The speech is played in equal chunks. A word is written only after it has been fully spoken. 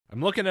I'm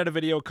looking at a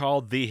video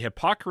called The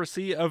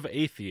Hypocrisy of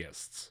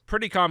Atheists.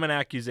 Pretty common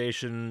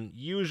accusation,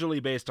 usually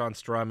based on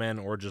strawmen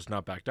or just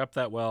not backed up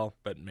that well,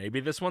 but maybe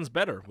this one's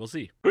better, we'll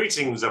see.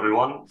 Greetings,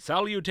 everyone.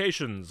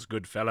 Salutations,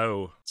 good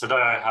fellow. Today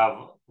I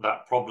have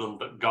that problem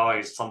that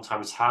guys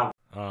sometimes have,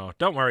 Oh,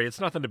 don't worry,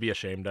 it's nothing to be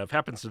ashamed of,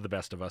 happens to the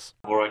best of us.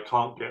 where I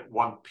can't get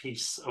one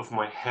piece of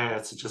my hair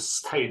to just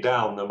stay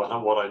down no matter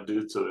what I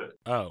do to it.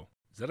 Oh.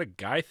 Is that a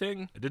guy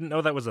thing? I didn't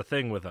know that was a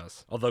thing with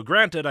us. Although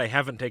granted, I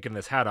haven't taken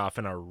this hat off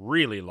in a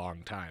really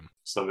long time.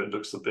 So it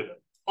looks a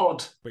bit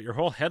odd. But your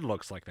whole head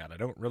looks like that. I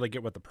don't really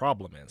get what the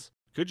problem is.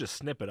 Could just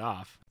snip it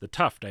off. The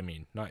tuft, I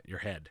mean, not your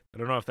head. I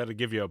don't know if that'd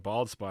give you a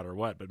bald spot or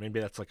what, but maybe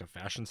that's like a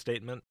fashion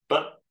statement.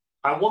 But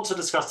I want to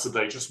discuss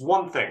today just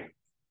one thing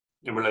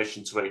in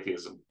relation to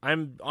atheism.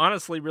 I'm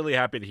honestly really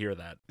happy to hear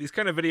that. These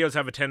kind of videos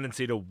have a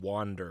tendency to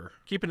wander.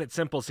 Keeping it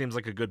simple seems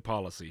like a good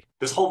policy.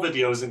 This whole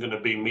video isn't going to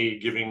be me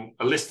giving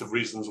a list of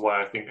reasons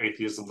why I think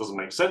atheism doesn't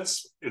make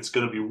sense. It's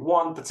going to be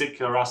one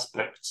particular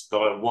aspect that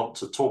I want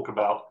to talk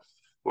about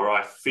where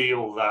I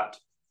feel that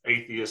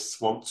atheists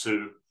want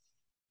to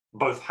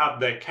both have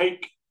their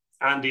cake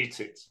and eat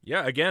it.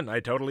 Yeah, again,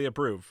 I totally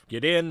approve.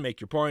 Get in, make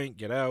your point,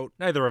 get out.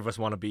 Neither of us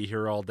want to be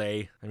here all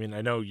day. I mean,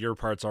 I know your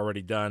part's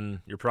already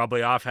done. You're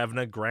probably off having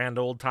a grand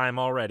old time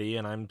already,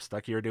 and I'm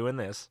stuck here doing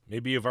this.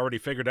 Maybe you've already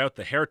figured out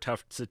the hair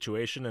tuft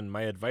situation and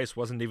my advice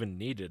wasn't even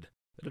needed.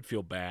 That'd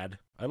feel bad.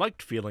 I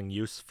liked feeling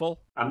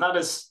useful. And that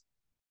is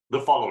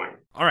the following.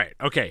 All right,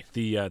 okay.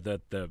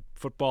 The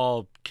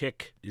football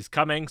kick is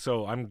coming,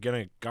 so I'm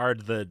gonna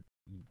guard the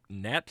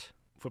net.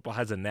 Football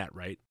has a net,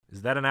 right?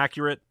 Is that an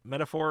accurate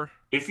metaphor?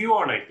 If you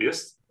are an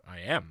atheist, I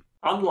am.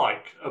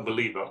 unlike a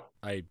believer,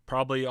 I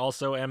probably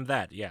also am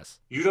that, yes.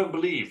 you don't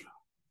believe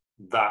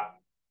that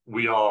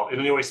we are in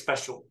any way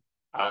special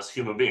as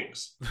human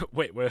beings.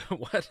 Wait,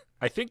 what?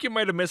 I think you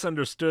might have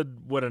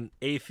misunderstood what an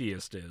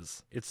atheist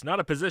is. It's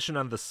not a position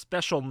on the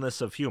specialness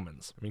of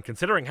humans. I mean,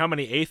 considering how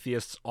many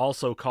atheists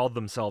also called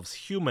themselves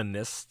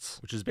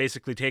humanists, which is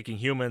basically taking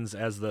humans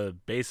as the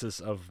basis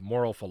of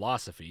moral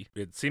philosophy,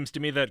 it seems to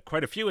me that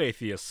quite a few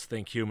atheists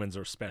think humans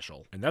are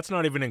special. And that's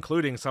not even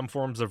including some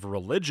forms of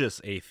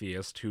religious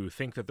atheists who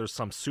think that there's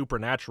some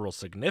supernatural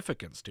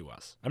significance to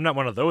us. I'm not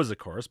one of those, of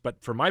course,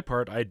 but for my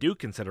part, I do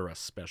consider us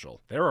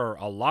special. There are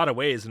a lot of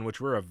ways in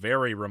which we're a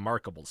very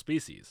remarkable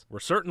species. We're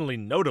certainly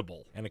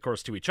notable, and of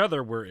course to each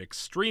other we're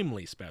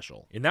extremely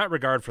special. In that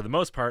regard, for the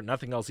most part,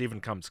 nothing else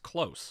even comes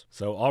close.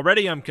 So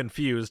already I'm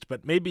confused,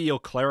 but maybe you'll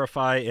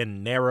clarify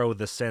and narrow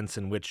the sense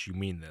in which you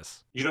mean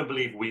this. You don't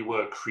believe we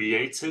were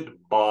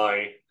created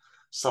by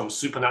some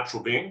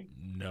supernatural being?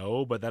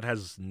 No, but that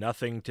has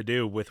nothing to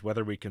do with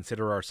whether we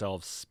consider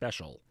ourselves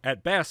special.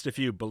 At best, if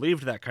you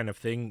believed that kind of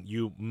thing,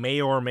 you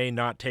may or may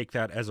not take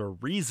that as a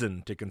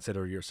reason to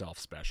consider yourself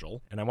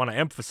special. And I want to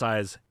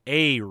emphasize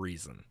a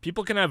reason.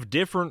 People can have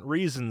different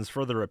reasons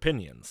for their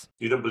opinions.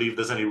 You don't believe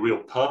there's any real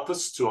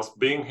purpose to us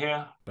being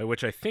here? By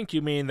which I think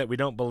you mean that we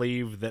don't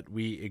believe that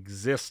we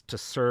exist to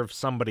serve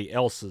somebody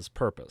else's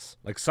purpose.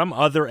 Like some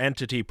other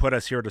entity put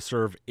us here to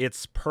serve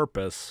its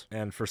purpose,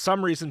 and for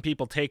some reason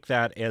people take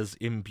that as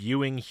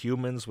imbuing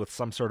humans with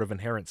some sort of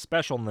inherent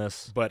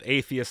specialness, but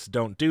atheists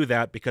don't do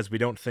that because we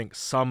don't think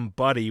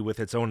somebody with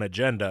its own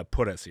agenda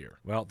put us here.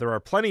 Well, there are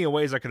plenty of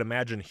ways I could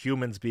imagine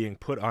humans being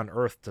put on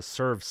Earth to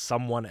serve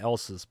someone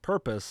else's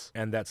purpose,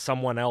 and that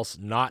someone else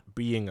not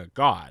being a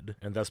god,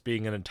 and thus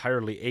being an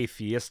entirely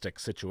atheistic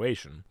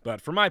situation.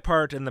 But for my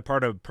part, and the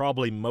part of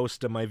probably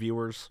most of my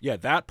viewers, yeah,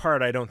 that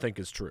part I don't think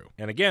is true.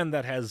 And again,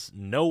 that has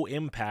no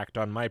impact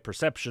on my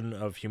perception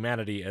of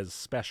humanity as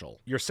special.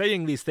 You're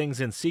saying these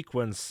things in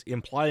sequence,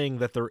 implying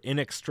that they're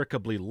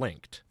inextricably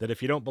linked. That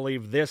if you don't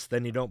believe this,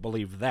 then you don't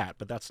believe that,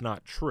 but that's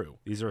not true.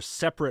 These are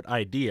separate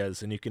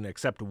ideas, and you can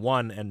accept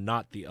one and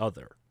not the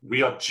other.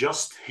 We are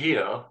just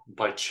here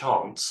by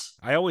chance.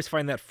 I always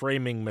find that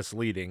framing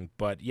misleading,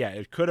 but yeah,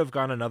 it could have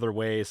gone another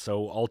way,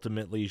 so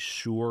ultimately,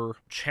 sure.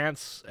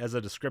 Chance as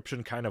a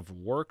description kind of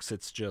works,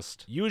 it's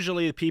just,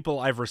 usually people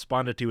I've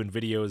responded to in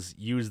videos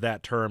use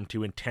that term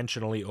to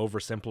intentionally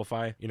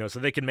oversimplify, you know,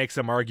 so they can make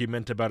some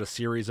argument about a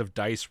series of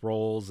dice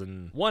rolls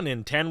and 1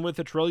 in 10 with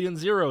a trillion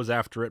zeros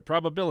after it,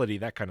 probability,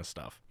 that kind of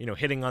stuff. You know,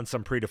 hitting on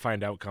some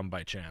predefined outcome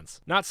by chance.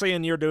 Not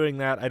saying you're doing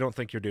that, I don't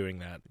think you're doing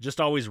that. It just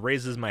always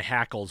raises my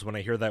hackles when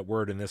I hear that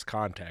word in this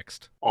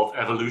context. Of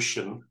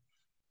evolution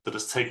that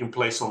has taken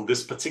place on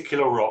this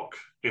particular rock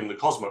in the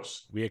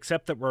cosmos. We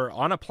accept that we're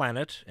on a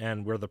planet,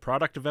 and we're the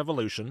product of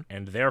evolution,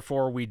 and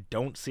therefore we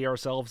don't see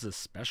ourselves as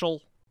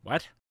special?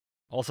 What?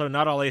 Also,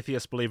 not all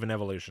atheists believe in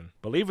evolution.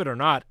 Believe it or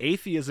not,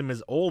 atheism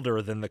is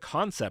older than the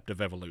concept of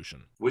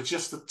evolution. We're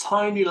just a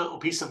tiny little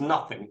piece of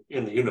nothing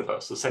in the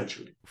universe,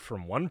 essentially.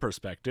 From one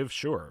perspective,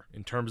 sure.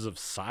 In terms of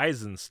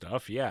size and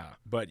stuff, yeah.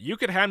 But you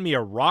could hand me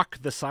a rock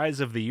the size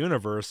of the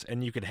universe,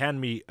 and you could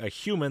hand me a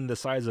human the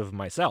size of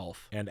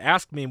myself, and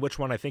ask me which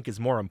one I think is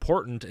more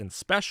important and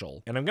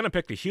special, and I'm gonna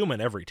pick the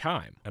human every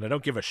time. And I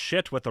don't give a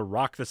shit what the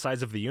rock the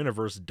size of the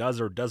universe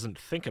does or doesn't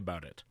think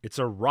about it. It's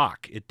a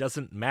rock. It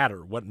doesn't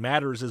matter. What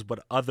matters is what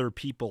what other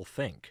people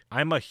think.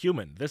 I'm a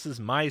human. This is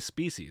my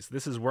species.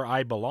 This is where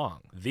I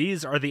belong.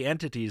 These are the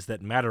entities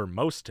that matter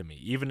most to me,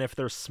 even if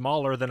they're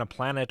smaller than a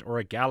planet or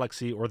a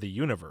galaxy or the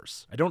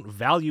universe. I don't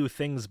value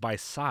things by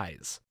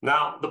size.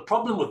 Now, the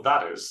problem with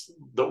that is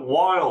that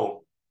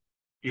while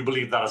you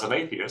believe that as an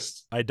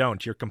atheist... I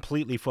don't. You're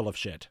completely full of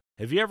shit.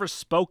 Have you ever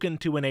spoken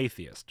to an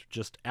atheist,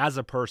 just as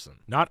a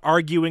person? Not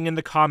arguing in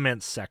the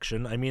comments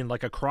section, I mean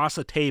like across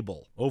a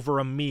table, over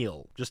a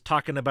meal, just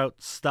talking about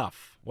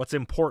stuff, what's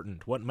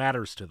important, what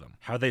matters to them,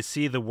 how they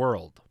see the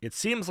world. It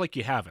seems like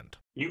you haven't.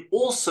 You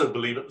also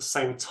believe at the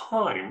same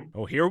time...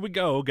 Oh, here we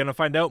go, gonna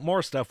find out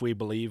more stuff we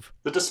believe.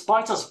 That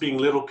despite us being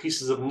little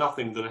pieces of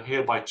nothing that are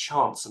here by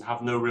chance and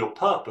have no real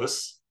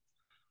purpose,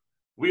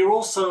 we are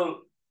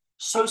also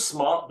so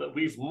smart that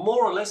we've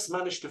more or less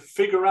managed to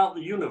figure out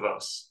the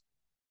universe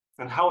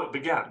and how it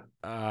began.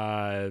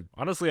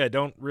 Honestly, I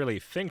don't really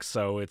think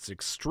so. It's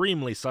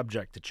extremely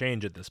subject to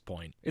change at this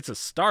point. It's a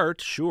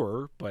start,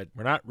 sure, but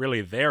we're not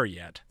really there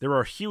yet. There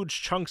are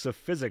huge chunks of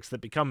physics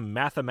that become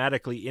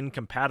mathematically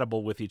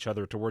incompatible with each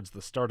other towards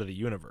the start of the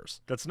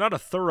universe. That's not a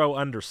thorough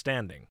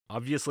understanding.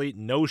 Obviously,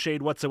 no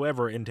shade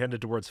whatsoever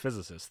intended towards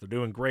physicists. They're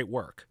doing great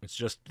work. It's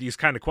just these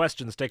kind of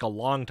questions take a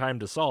long time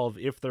to solve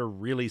if they're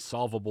really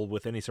solvable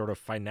with any sort of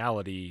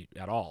finality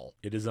at all.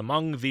 It is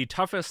among the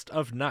toughest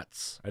of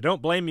nuts. I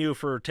don't blame you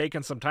for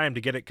taking some time to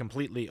get it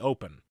completely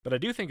open, but I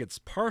do think it's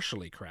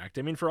partially cracked.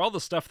 I mean, for all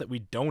the stuff that we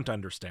don't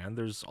understand,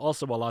 there's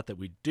also a lot that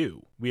we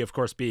do. We, of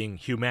course, being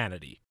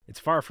humanity. It's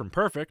far from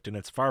perfect, and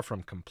it's far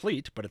from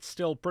complete, but it's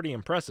still pretty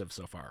impressive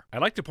so far.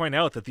 I'd like to point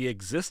out that the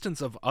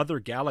existence of other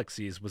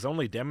galaxies was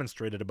only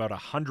demonstrated about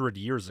 100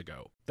 years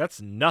ago.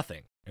 That's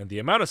nothing. And the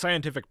amount of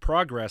scientific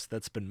progress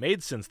that's been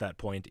made since that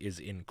point is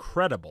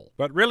incredible.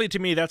 But really, to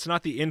me, that's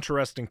not the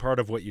interesting part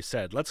of what you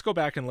said. Let's go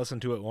back and listen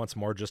to it once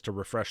more just to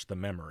refresh the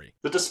memory.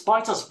 That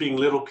despite us being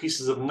little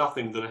pieces of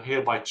nothing that are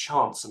here by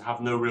chance and have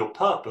no real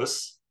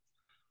purpose,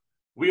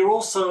 we are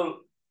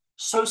also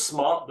so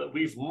smart that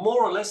we've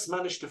more or less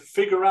managed to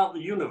figure out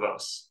the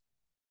universe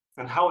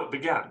and how it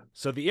began.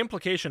 So the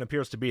implication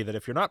appears to be that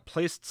if you're not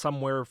placed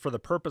somewhere for the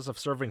purpose of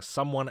serving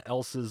someone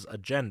else's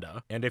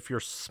agenda, and if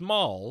you're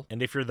small,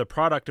 and if you're the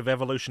product of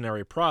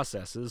evolutionary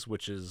processes,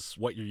 which is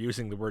what you're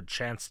using the word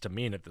chance to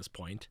mean at this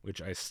point,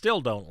 which I still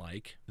don't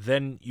like,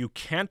 then you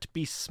can't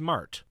be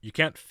smart. You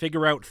can't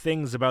figure out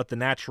things about the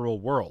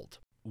natural world.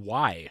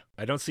 Why?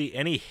 I don't see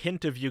any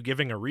hint of you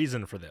giving a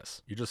reason for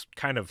this. You're just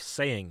kind of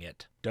saying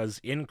it.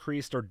 Does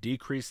increased or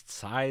decreased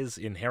size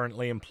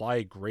inherently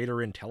imply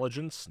greater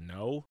intelligence?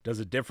 No. Does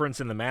a difference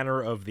in the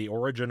manner of the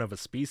origin of a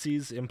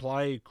species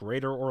imply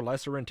greater or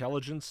lesser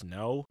intelligence?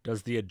 No.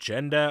 Does the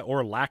agenda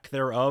or lack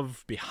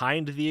thereof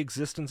behind the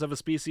existence of a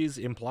species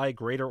imply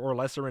greater or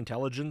lesser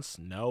intelligence?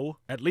 No.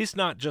 At least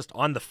not just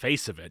on the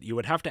face of it. You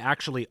would have to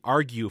actually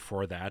argue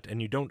for that,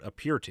 and you don't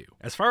appear to.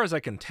 As far as I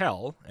can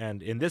tell,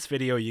 and in this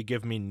video you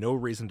give me no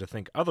reason to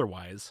think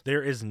otherwise,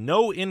 there is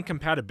no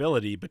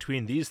incompatibility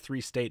between these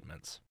three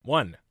statements.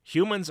 1.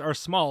 Humans are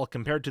small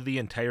compared to the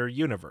entire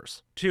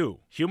universe. 2.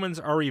 Humans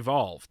are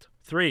evolved.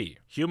 3.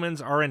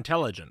 Humans are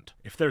intelligent.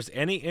 If there's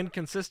any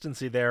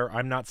inconsistency there,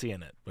 I'm not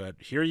seeing it. But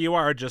here you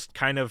are just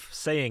kind of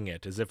saying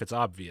it as if it's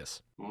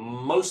obvious.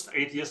 Most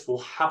atheists will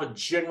have a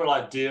general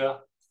idea,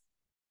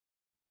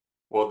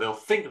 or they'll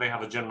think they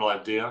have a general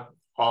idea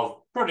of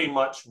pretty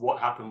much what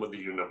happened with the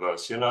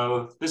universe. You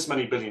know, this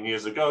many billion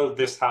years ago,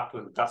 this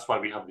happened, that's why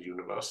we have the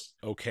universe.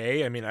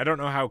 Okay, I mean, I don't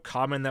know how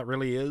common that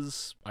really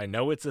is. I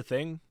know it's a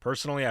thing.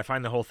 Personally, I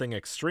find the whole thing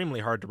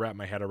extremely hard to wrap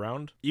my head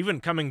around. Even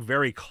coming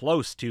very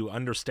close to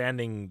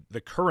understanding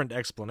the current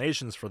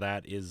explanations for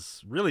that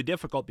is really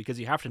difficult because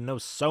you have to know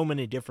so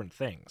many different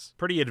things.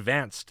 Pretty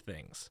advanced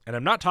things. And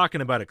I'm not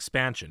talking about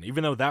expansion,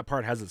 even though that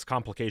part has its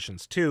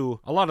complications too.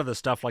 A lot of the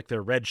stuff like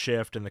the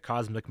redshift and the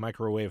cosmic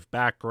microwave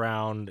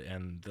background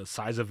and the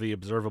size of the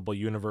observable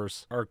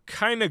universe are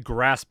kind of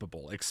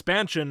graspable.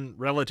 Expansion,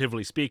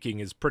 relatively speaking,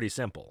 is pretty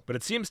simple. But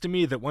it seems to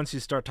me that once you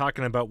start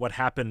talking about what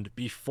happened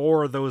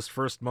before those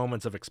first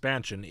moments of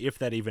expansion, if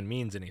that even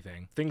means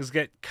anything, things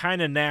get kind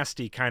of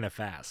nasty kind of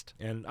fast.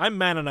 And I'm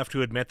man enough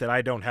to admit that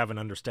I don't have an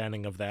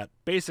understanding of that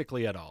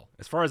basically at all.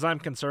 As far as I'm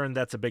concerned,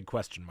 that's a big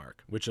question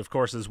mark, which of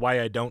course is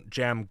why I don't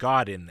jam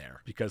God in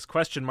there, because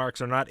question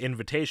marks are not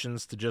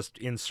invitations to just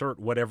insert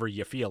whatever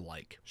you feel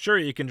like. Sure,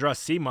 you can draw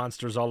sea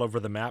monsters all over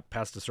the map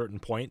past a certain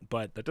point,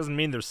 but that doesn't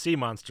mean there's sea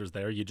monsters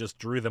there, you just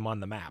drew them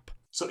on the map.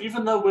 So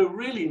even though we're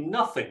really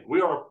nothing,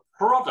 we are a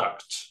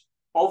product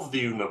of the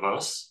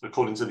universe,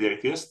 according to the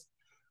atheist,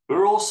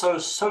 we're also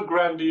so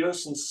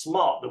grandiose and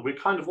smart that we're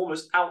kind of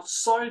almost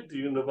outside the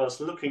universe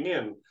looking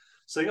in.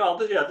 saying,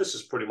 oh, yeah, this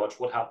is pretty much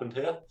what happened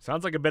here.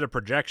 Sounds like a bit of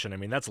projection. I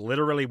mean, that's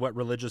literally what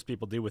religious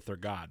people do with their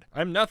God.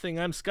 I'm nothing,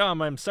 I'm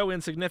scum, I'm so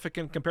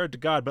insignificant compared to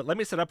God, but let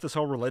me set up this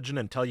whole religion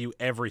and tell you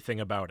everything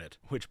about it.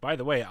 Which, by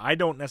the way, I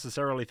don't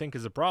necessarily think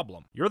is a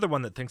problem. You're the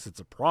one that thinks it's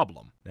a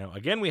problem. Now,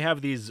 again, we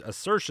have these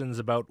assertions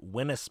about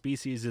when a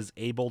species is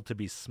able to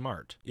be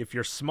smart. If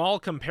you're small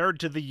compared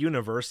to the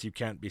universe, you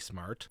can't be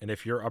smart. And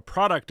if you're a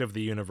product of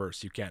the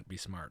universe, you can't be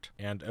smart.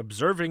 And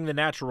observing the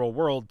natural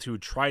world to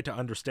try to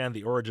understand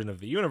the origin of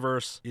the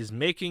universe is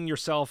making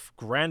yourself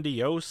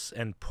grandiose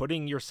and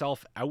putting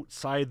yourself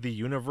outside the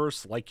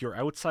universe like you're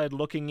outside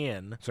looking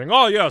in, saying,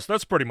 oh yes,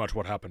 that's pretty much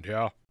what happened,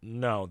 yeah.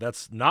 No,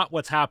 that's not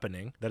what's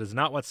happening. That is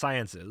not what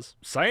science is.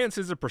 Science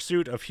is a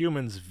pursuit of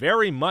humans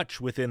very much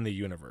within the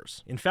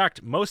universe. In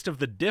fact, most of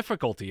the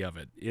difficulty of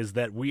it is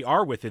that we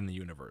are within the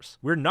universe.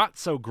 We're not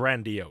so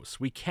grandiose.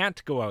 We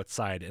can't go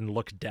outside and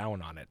look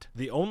down on it.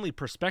 The only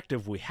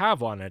perspective we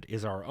have on it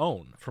is our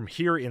own, from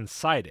here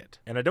inside it.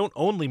 And I don't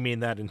only mean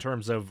that in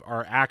terms of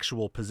our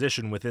actual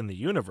position within the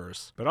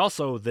universe, but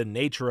also the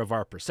nature of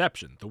our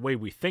perception, the way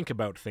we think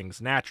about things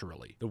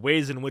naturally, the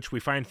ways in which we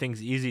find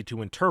things easy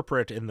to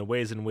interpret and the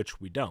ways in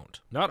which we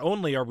don't. Not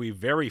only are we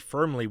very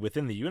firmly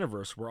within the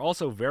universe, we're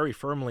also very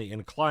firmly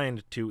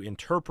inclined to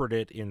interpret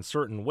it in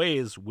certain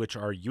ways which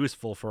are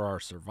useful for our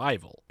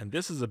survival. And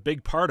this is a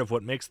big part of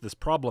what makes this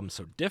problem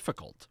so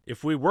difficult.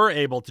 If we were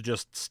able to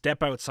just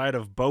step outside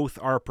of both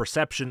our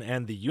perception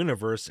and the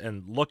universe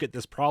and look at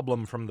this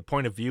problem from the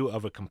point of view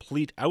of a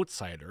complete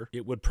outsider,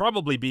 it would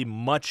probably be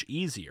much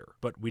easier.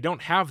 But we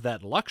don't have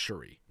that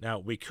luxury. Now,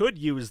 we could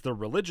use the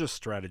religious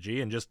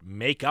strategy and just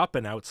make up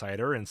an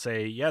outsider and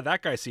say, yeah,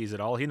 that guy sees it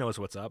all, he knows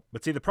what's up.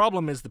 But see, the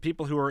problem is the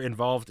people who are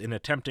involved in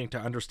attempting to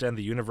understand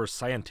the universe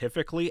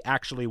scientifically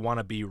actually want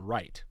to be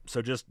right.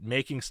 So just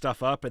making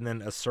stuff up and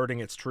then asserting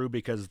it's true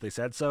because they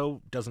said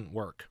so doesn't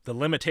work. The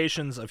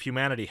limitations of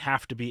humanity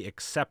have to be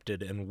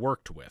accepted and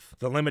worked with.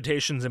 The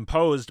limitations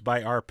imposed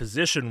by our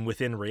position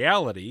within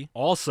reality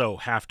also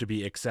have to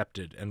be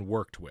accepted and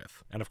worked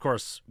with. And of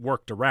course,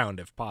 worked around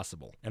if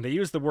possible. And I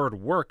use the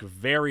word work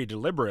very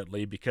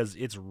deliberately because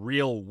it's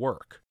real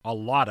work. A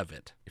lot of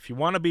it. If you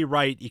want to be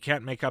right, you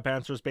can't make up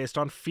answers based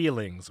on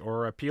feelings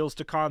or appeals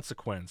to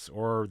consequence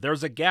or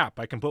there's a gap,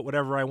 I can put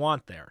whatever I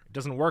want there. It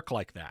doesn't work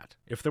like that.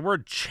 If the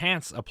word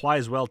chance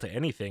applies well to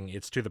anything,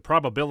 it's to the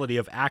probability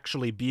of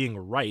actually being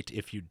right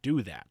if you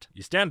do that.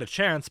 You stand a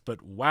chance,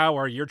 but wow,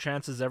 are your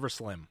chances ever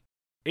slim.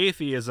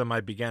 Atheism,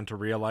 I began to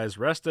realize,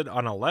 rested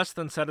on a less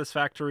than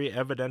satisfactory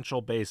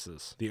evidential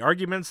basis. The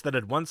arguments that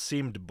had once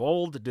seemed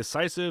bold,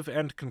 decisive,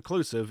 and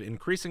conclusive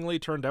increasingly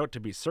turned out to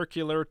be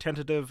circular,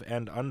 tentative,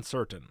 and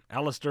uncertain.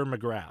 Alistair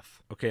McGrath.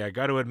 Okay, I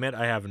gotta admit,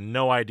 I have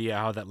no idea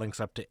how that links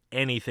up to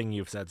anything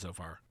you've said so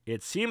far.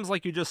 It seems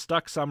like you just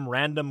stuck some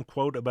random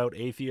quote about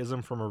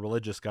atheism from a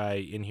religious guy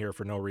in here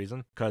for no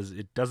reason, because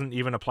it doesn't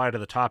even apply to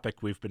the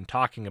topic we've been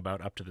talking about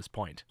up to this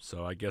point.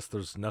 So I guess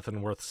there's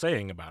nothing worth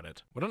saying about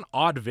it. What an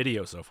odd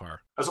video so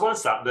far. As well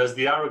as that, there's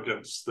the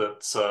arrogance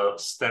that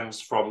stems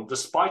from,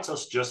 despite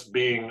us just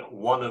being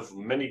one of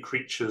many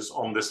creatures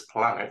on this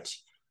planet,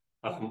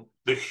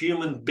 the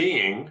human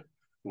being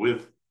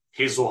with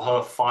his or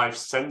her five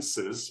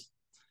senses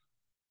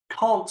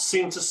can't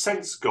seem to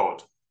sense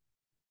God.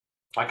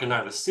 I can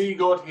neither see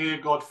God, hear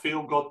God,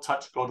 feel God,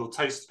 touch God, or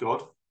taste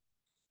God.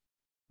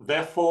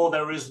 Therefore,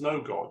 there is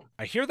no God.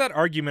 I hear that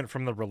argument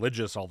from the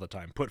religious all the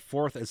time, put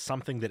forth as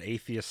something that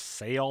atheists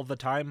say all the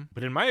time,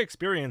 but in my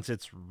experience,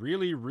 it's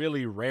really,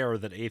 really rare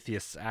that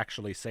atheists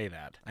actually say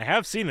that. I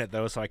have seen it,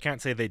 though, so I can't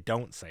say they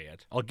don't say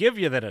it. I'll give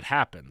you that it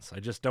happens,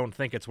 I just don't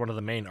think it's one of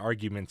the main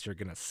arguments you're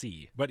gonna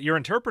see. But your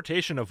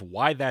interpretation of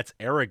why that's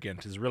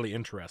arrogant is really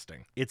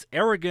interesting. It's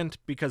arrogant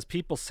because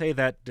people say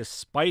that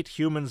despite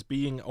humans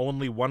being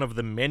only one of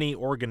the many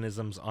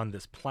organisms on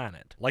this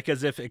planet, like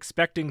as if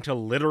expecting to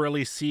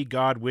literally see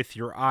God with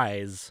your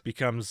eyes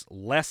becomes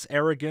less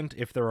arrogant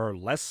if there are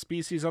less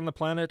species on the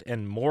planet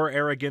and more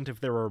arrogant if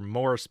there are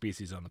more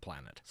species on the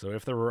planet. So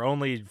if there were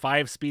only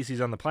 5 species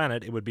on the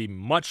planet, it would be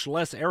much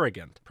less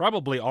arrogant.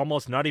 Probably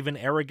almost not even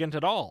arrogant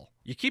at all.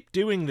 You keep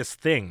doing this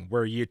thing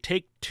where you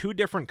take two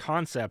different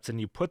concepts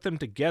and you put them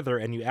together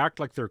and you act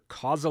like they're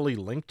causally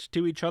linked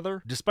to each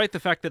other, despite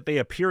the fact that they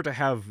appear to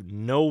have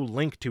no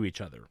link to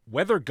each other.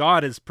 Whether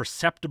God is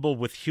perceptible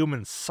with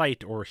human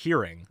sight or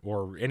hearing,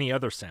 or any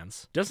other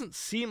sense, doesn't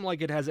seem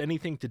like it has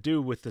anything to do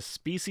with the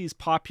species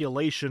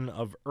population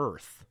of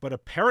Earth, but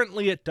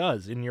apparently it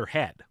does in your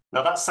head.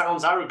 Now that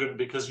sounds arrogant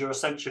because you're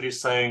essentially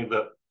saying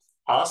that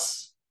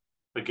us,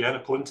 again,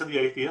 according to the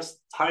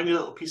atheist, tiny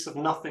little piece of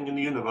nothing in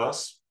the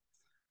universe,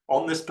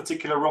 on this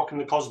particular rock in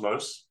the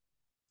cosmos,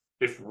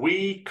 if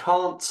we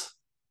can't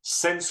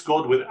sense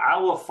God with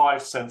our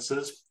 5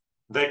 senses,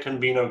 there can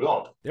be no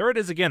God. There it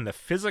is again, the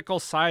physical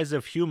size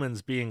of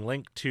humans being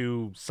linked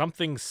to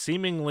something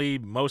seemingly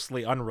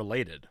mostly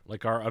unrelated,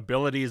 like our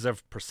abilities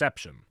of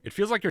perception. It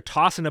feels like you're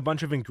tossing a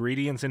bunch of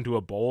ingredients into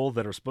a bowl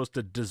that are supposed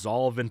to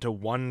dissolve into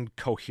one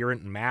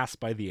coherent mass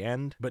by the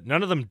end, but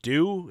none of them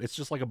do. It's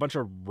just like a bunch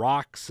of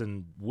rocks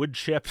and wood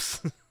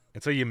chips.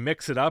 And so you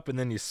mix it up and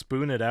then you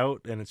spoon it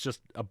out, and it's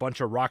just a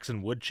bunch of rocks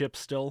and wood chips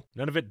still.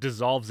 None of it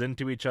dissolves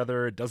into each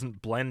other. It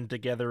doesn't blend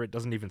together. It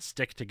doesn't even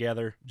stick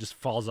together. It just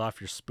falls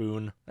off your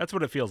spoon. That's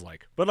what it feels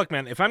like. But look,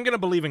 man, if I'm going to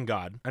believe in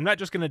God, I'm not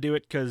just going to do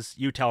it because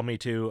you tell me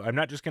to. I'm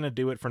not just going to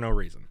do it for no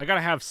reason. I got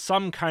to have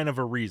some kind of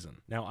a reason.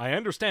 Now, I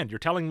understand you're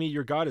telling me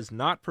your God is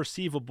not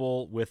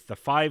perceivable with the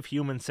 5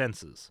 human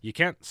senses. You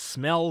can't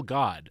smell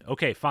God.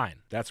 Okay, fine.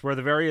 That's where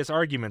the various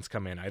arguments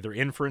come in, either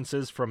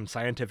inferences from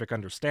scientific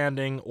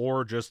understanding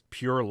or just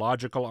pure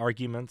logical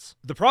arguments.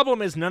 The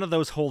problem is none of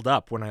those hold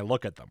up when I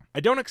look at them. I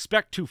don't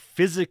expect to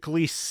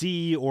physically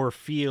see or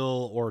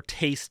feel or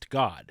taste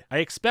God. I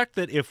expect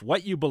that if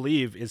what you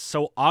believe is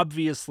so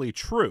obviously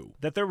true,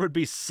 that there would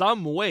be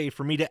some way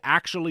for me to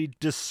actually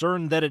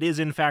discern that it is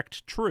in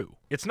fact true.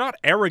 It's not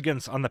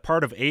arrogance on the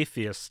part of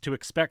atheists to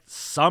expect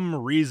some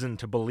reason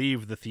to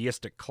believe the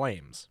theistic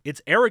claims.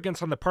 It's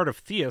arrogance on the part of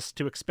theists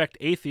to expect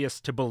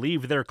atheists to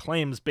believe their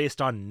claims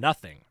based on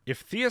nothing. If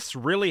theists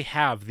really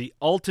have the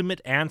ultimate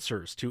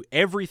answers to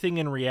everything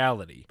in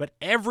reality, but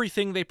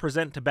everything they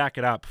present to back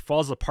it up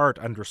falls apart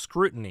under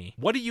scrutiny,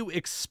 what do you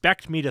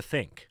expect me to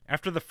think?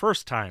 After the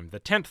first time,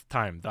 the 10th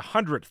time, the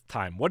 100th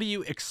time, what do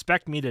you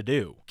expect me to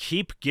do?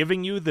 Keep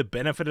giving you the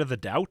benefit of the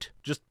doubt?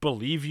 Just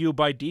believe you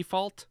by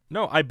default?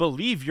 No, I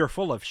believe you're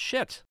full of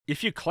shit.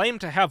 If you claim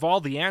to have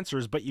all the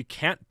answers but you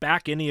can't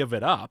back any of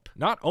it up,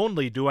 not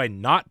only do I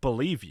not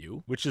believe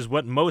you, which is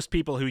what most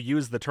people who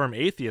use the term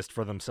atheist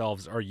for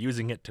themselves are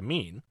using it to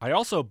mean, I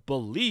also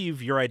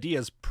believe your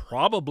idea's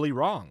probably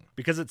wrong.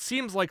 Because it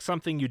seems like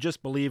something you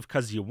just believe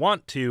because you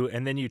want to,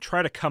 and then you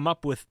try to come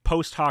up with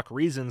post hoc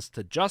reasons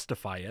to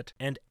justify it,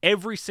 and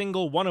every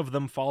single one of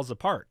them falls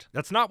apart.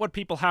 That's not what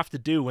people have to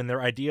do when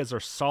their ideas are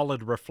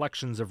solid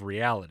reflections of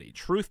reality.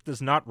 Truth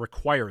does not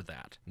require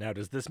that. Now,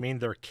 does this mean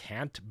there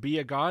can't be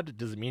a God?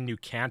 Does it mean you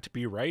can't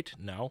be right?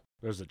 No.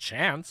 There's a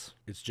chance.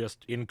 It's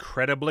just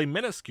incredibly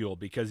minuscule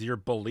because you're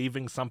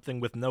believing something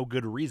with no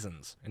good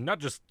reasons. And not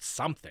just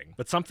something,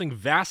 but something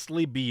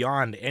vastly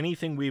beyond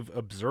anything we've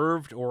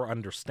observed or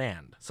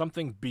understand.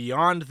 Something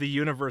beyond the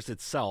universe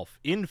itself,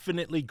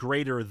 infinitely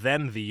greater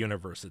than the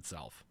universe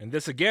itself. And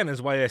this again is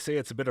why I say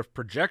it's a bit of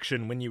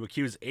projection when you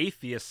accuse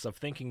atheists of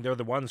thinking they're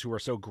the ones who are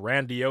so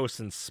grandiose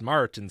and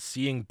smart and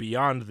seeing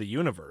beyond the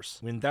universe,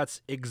 when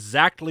that's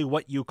exactly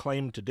what you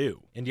claim to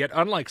do. And yet,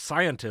 unlike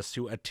scientists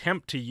who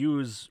attempt to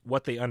use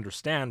what they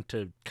understand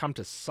to come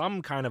to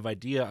some kind of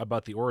idea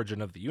about the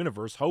origin of the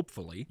universe,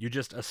 hopefully, you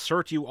just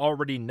assert you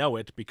already know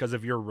it because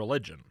of your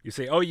religion. You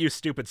say, oh, you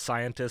stupid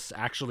scientists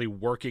actually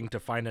working to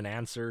find an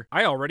answer.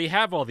 I already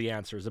have all the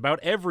answers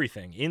about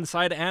everything,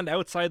 inside and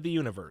outside the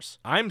universe.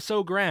 I'm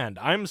so grand,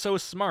 I'm so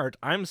smart,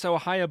 I'm so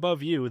high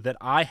above you that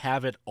I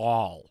have it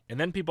all. And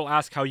then people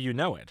ask how you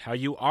know it, how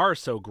you are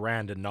so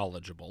grand and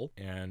knowledgeable.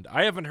 And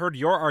I haven't heard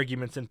your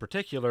arguments in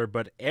particular,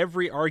 but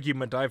every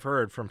argument I've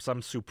heard from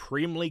some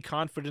supremely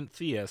confident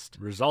theist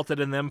resulted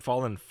in them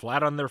falling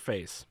flat on their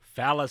face.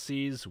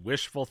 Fallacies,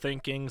 wishful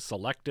thinking,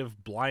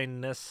 selective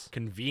blindness,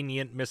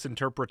 convenient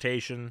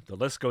misinterpretation. The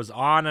list goes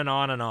on and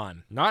on and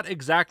on. Not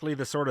exactly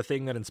the sort of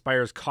thing that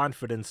inspires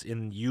confidence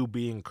in you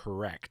being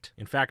correct.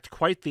 In fact,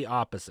 quite the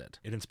opposite.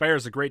 It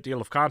inspires a great deal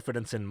of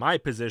confidence in my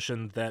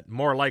position that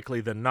more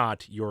likely than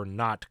not, you're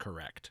not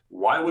correct.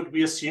 Why would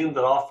we assume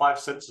that our 5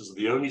 senses are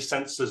the only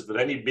senses that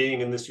any being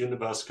in this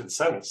universe can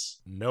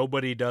sense?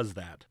 Nobody does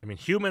that. I mean,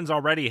 humans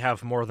already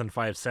have more than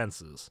 5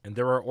 senses, and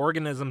there are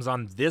organisms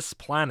on this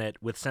planet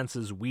with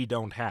senses we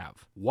don't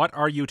have. What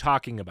are you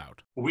talking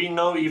about? We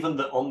know even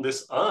that on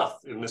this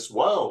earth, in this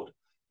world,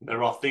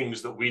 there are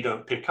things that we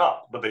don't pick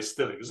up, but they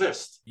still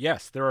exist.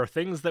 Yes, there are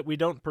things that we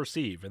don't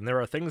perceive, and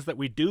there are things that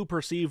we do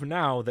perceive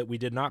now that we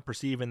did not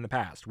perceive in the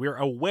past. We're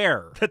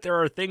aware that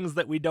there are things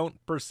that we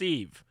don't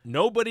perceive.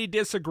 Nobody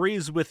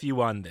disagrees with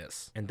you on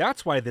this. And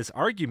that's why this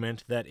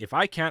argument that if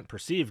I can't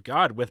perceive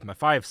God with my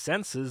 5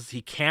 senses,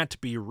 he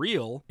can't be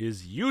real,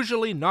 is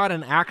usually not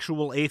an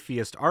actual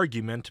atheist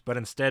argument, but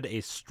instead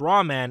a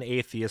strawman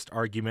atheist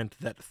argument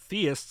that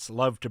theists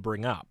love to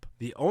bring up.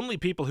 The only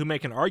people who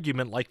make an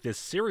argument like this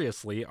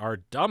seriously are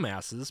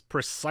dumbasses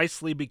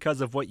precisely because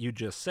of what you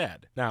just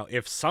said. Now,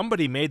 if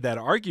somebody made that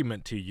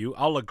argument to you,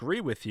 I'll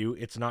agree with you,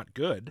 it's not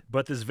good.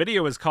 But this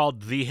video is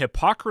called The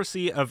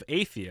Hypocrisy of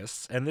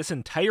Atheists, and this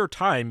entire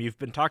time you've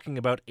been talking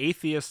about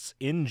atheists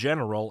in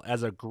general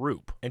as a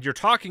group. And you're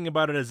talking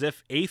about it as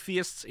if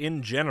atheists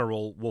in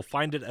general will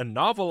find it a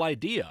novel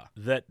idea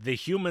that the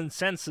human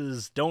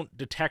senses don't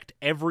detect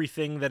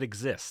everything that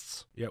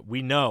exists. Yet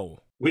we know.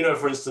 We know,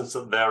 for instance,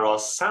 that there are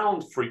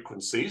sound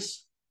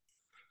frequencies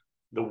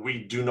that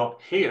we do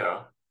not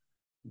hear,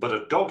 but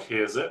a dog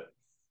hears it,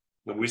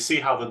 and we see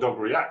how the dog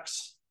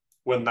reacts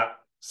when that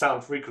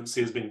sound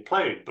frequency is being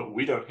played, but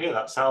we don't hear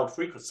that sound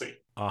frequency.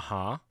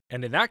 Uh-huh.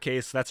 And in that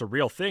case, that's a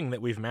real thing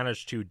that we've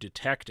managed to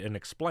detect and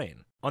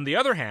explain. On the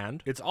other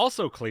hand, it's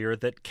also clear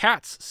that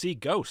cats see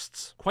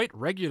ghosts. Quite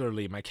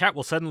regularly, my cat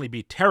will suddenly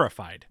be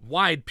terrified,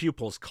 wide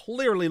pupils,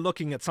 clearly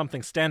looking at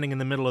something standing in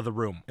the middle of the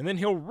room, and then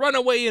he'll run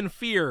away in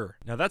fear.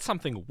 Now that's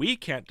something we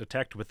can't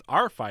detect with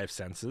our 5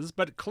 senses,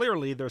 but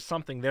clearly there's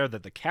something there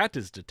that the cat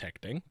is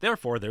detecting,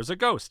 therefore there's a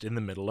ghost in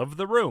the middle of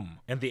the room.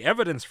 And the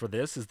evidence for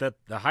this is that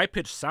the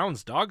high-pitched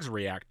sounds dogs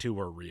react to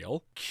are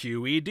real.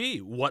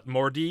 QED, what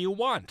more do you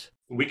want?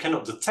 We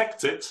cannot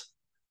detect it,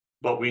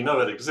 but we know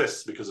it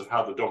exists because of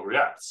how the dog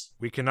reacts.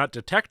 We cannot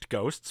detect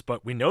ghosts,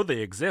 but we know they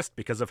exist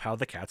because of how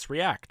the cats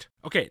react.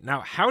 Okay,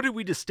 now how do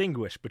we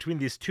distinguish between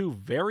these two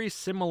very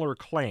similar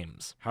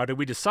claims? How do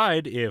we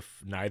decide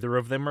if neither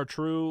of them are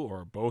true,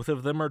 or both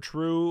of them are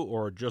true,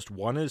 or just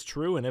one is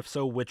true, and if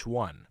so, which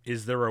one?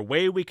 Is there a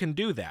way we can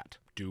do that?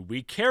 Do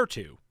we care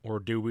to? Or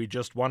do we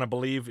just want to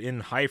believe in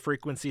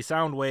high-frequency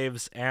sound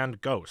waves and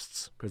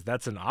ghosts? Because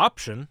that's an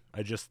option,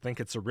 I just think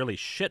it's a really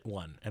shit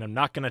one, and I'm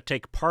not going to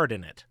take part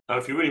in it. Now,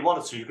 if you really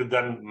wanted to, you could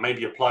then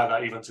maybe apply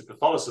that even to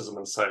Catholicism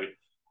and say,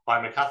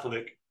 I'm a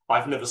Catholic,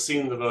 I've never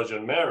seen the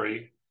Virgin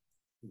Mary,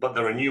 but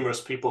there are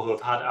numerous people who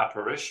have had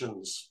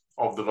apparitions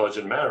of the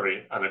Virgin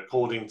Mary, and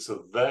according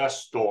to their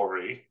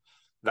story,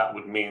 that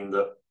would mean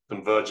that the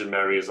Virgin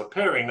Mary is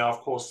appearing. Now, of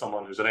course,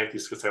 someone who's an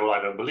atheist could say, well,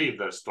 I don't believe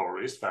their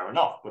stories. Fair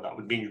enough. But that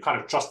would mean you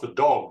kind of trust the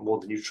dog more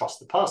than you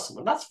trust the person.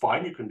 And that's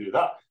fine. You can do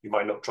that. You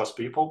might not trust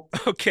people.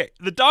 Okay,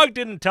 the dog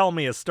didn't tell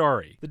me a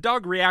story. The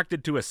dog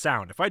reacted to a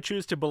sound. If I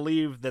choose to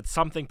believe that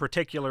something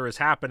particular is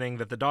happening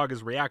that the dog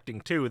is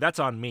reacting to, that's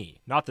on me,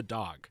 not the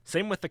dog.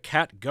 Same with the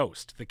cat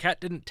ghost. The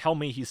cat didn't tell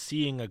me he's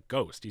seeing a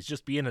ghost. He's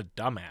just being a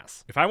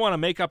dumbass. If I want to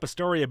make up a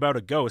story about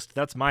a ghost,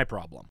 that's my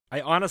problem.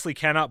 I honestly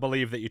cannot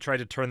believe that you tried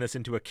to turn this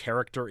into a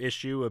character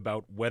issue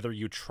about whether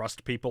you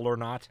trust people or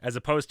not, as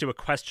opposed to a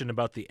question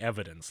about the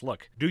evidence.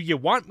 Look, do you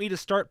want me to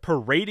start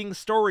parading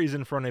stories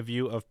in front of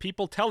you of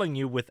people telling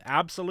you with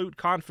absolute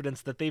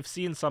confidence that they've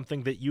seen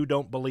something that you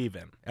don't believe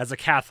in? As a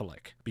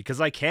Catholic. Because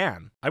I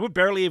can. I would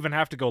barely even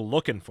have to go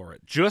looking for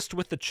it. Just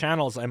with the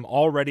channels I'm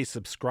already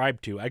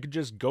subscribed to, I could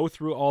just go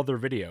through all their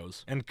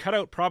videos and cut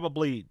out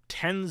probably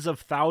tens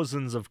of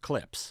thousands of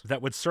clips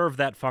that would serve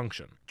that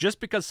function. Just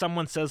because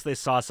someone says they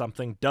saw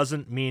something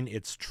doesn't mean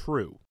it's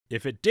true.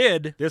 If it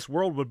did, this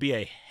world would be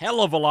a hell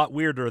of a lot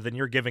weirder than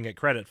you're giving it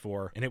credit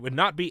for, and it would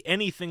not be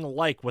anything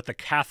like what the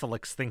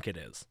Catholics think it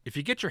is. If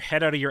you get your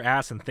head out of your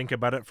ass and think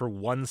about it for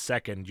 1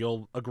 second,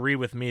 you'll agree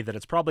with me that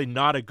it's probably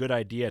not a good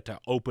idea to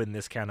open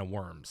this can of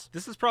worms.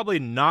 This is probably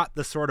not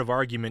the sort of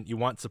argument you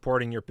want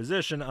supporting your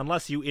position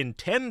unless you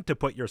intend to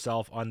put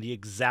yourself on the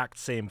exact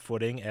same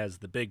footing as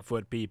the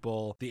Bigfoot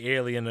people, the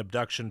alien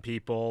abduction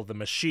people, the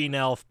machine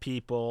elf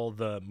people,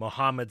 the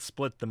Muhammad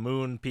split the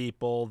moon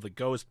people, the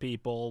ghost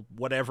people,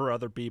 whatever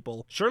other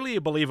people. Surely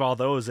you believe all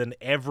those and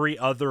every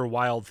other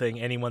wild thing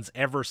anyone's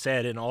ever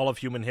said in all of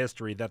human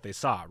history that they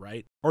saw,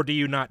 right? Or do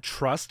you not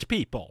trust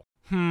people?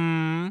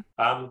 But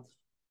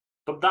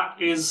that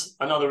is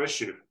another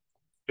issue.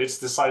 It's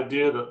this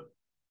idea that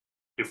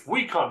if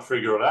we can't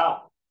figure it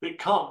out, it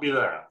can't be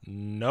there.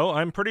 No,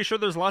 I'm pretty sure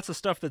there's lots of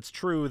stuff that's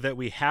true that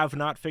we have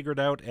not figured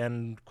out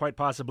and quite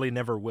possibly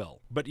never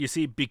will. But you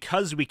see,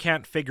 because we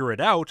can't figure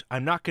it out,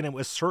 I'm not going to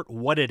assert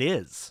what it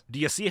is. Do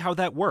you see how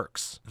that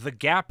works? The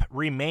gap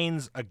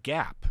remains a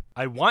gap.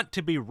 I want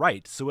to be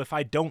right, so if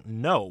I don't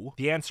know,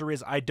 the answer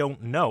is I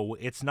don't know.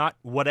 It's not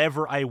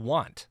whatever I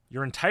want.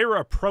 Your entire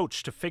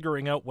approach to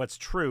figuring out what's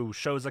true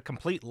shows a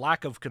complete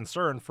lack of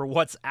concern for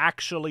what's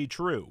actually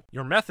true.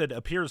 Your method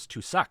appears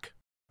to suck.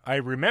 I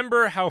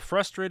remember how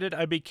frustrated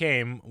I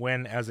became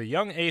when, as a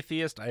young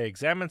atheist, I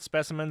examined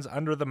specimens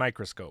under the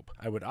microscope.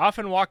 I would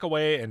often walk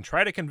away and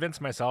try to convince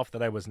myself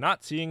that I was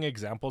not seeing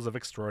examples of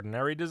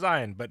extraordinary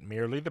design, but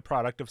merely the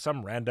product of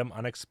some random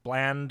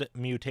unexplained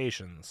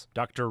mutations.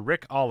 Dr.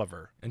 Rick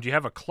Oliver. And you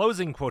have a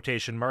closing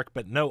quotation mark,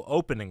 but no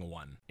opening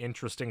one.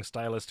 Interesting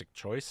stylistic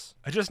choice.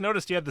 I just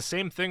noticed you had the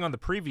same thing on the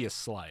previous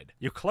slide.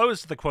 You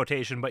closed the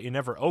quotation, but you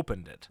never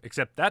opened it.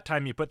 Except that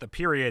time you put the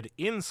period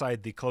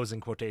inside the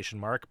closing quotation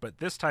mark, but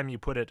this time you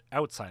put it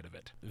outside of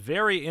it.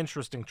 Very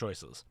interesting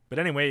choices. But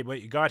anyway,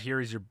 what you got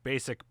here is your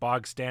basic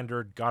bog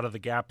standard God of the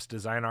Gaps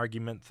design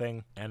argument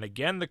thing. And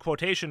again, the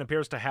quotation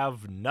appears to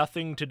have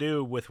nothing to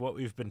do with what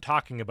we've been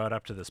talking about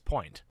up to this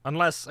point.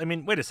 Unless, I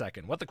mean, wait a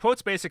second. What the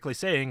quote's basically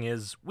saying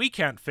is, we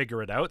can't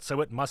figure it out, so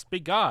it must be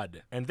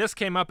God. And this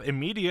came up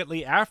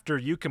immediately after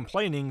you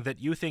complaining that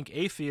you think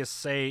atheists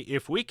say,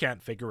 if we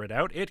can't figure it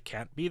out, it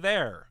can't be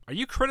there. Are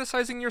you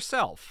criticizing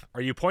yourself?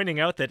 Are you pointing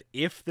out that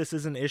if this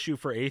is an issue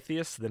for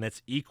atheists, then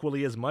it's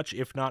equally as much,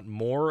 if not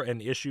more,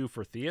 an issue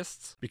for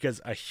theists? Because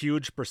a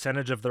huge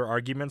percentage of their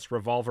arguments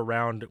revolve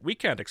around, we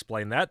can't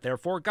explain that,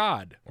 therefore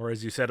God. Or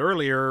as you said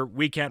earlier,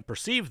 we can't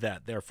perceive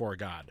that, therefore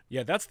God.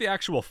 Yeah, that's the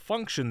actual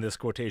function this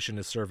quotation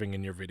is serving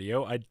in your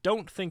video. I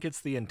don't think it's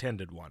the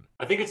intended one.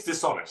 I think it's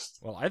dishonest.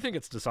 Well, I think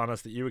it's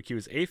dishonest that you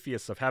accuse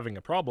atheists of having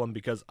a problem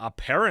because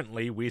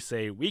apparently we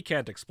say we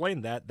can't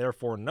explain that,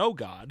 therefore no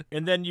God,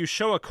 and then you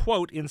show a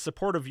quote in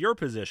support of your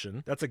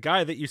position that's a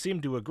guy that you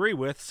seem to agree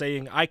with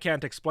saying I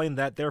can't explain that,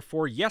 that,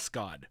 therefore, yes,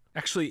 God.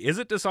 Actually, is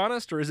it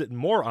dishonest or is it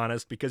more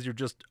honest because you're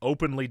just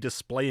openly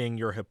displaying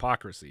your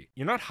hypocrisy?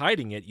 You're not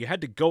hiding it. You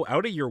had to go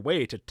out of your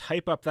way to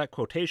type up that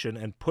quotation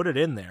and put it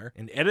in there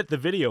and edit the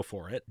video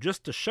for it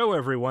just to show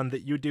everyone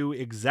that you do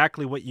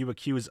exactly what you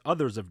accuse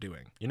others of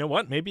doing. You know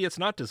what? Maybe it's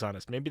not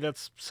dishonest. Maybe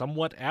that's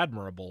somewhat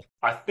admirable.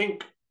 I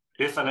think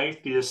if an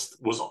atheist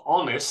was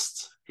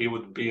honest, he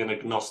would be an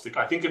agnostic.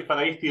 I think if an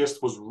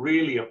atheist was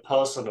really a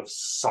person of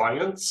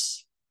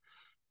science,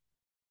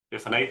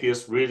 if an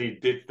atheist really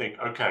did think,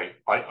 okay,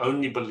 I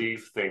only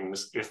believe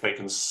things if they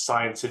can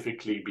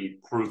scientifically be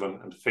proven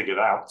and figured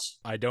out.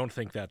 I don't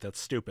think that. That's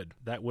stupid.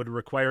 That would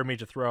require me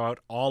to throw out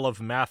all of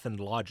math and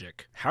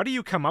logic. How do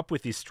you come up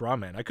with these straw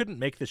men? I couldn't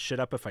make this shit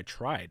up if I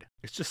tried.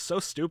 It's just so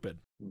stupid.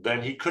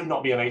 Then he could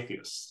not be an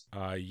atheist.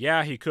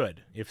 Yeah, he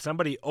could. If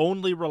somebody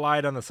only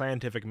relied on the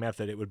scientific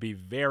method, it would be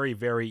very,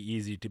 very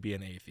easy to be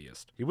an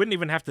atheist. He wouldn't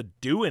even have to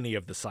do any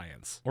of the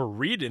science or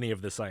read any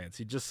of the science.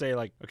 He'd just say,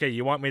 like, okay,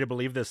 you want me to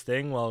believe this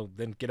thing? Well,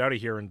 then get out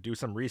of here and do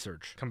some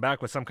research. Come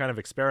back with some kind of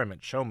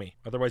experiment. Show me.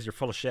 Otherwise, you're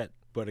full of shit.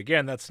 But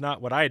again, that's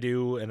not what I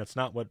do, and it's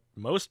not what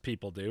most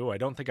people do. I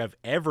don't think I've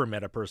ever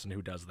met a person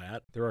who does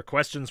that. There are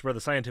questions where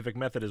the scientific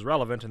method is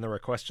relevant, and there are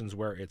questions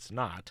where it's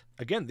not.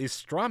 Again, these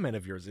straw men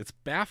of yours, it's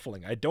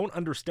baffling. I don't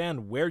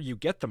understand where you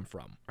get them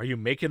from. Are you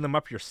making them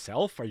up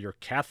yourself? Are your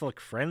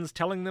Catholic friends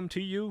telling them to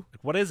you?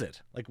 Like, what is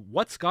it? Like,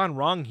 what's gone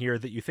wrong here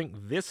that you think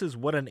this is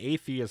what an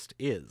atheist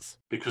is?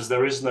 Because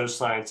there is no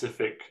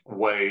scientific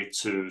way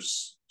to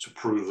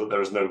prove that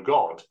there is no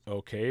God.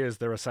 Okay, is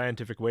there a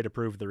scientific way to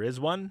prove there is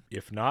one?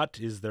 If not,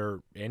 is there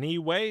any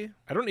way?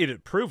 I don't need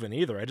it proven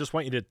either. I just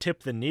want you to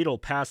tip the needle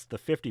past the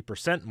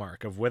 50%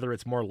 mark of whether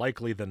it's more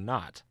likely than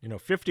not.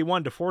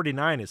 51 to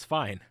 49 is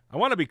fine. I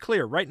want to be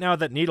clear, right now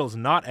that needle's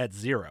not at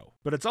 0,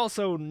 but it's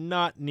also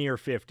not near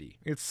 50.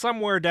 It's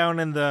somewhere down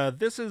in the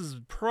this is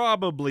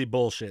probably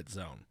bullshit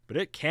zone. But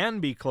it can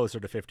be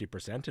closer to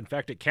 50%. In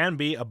fact, it can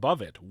be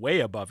above it, way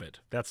above it.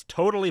 That's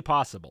totally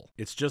possible.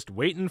 It's just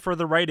waiting for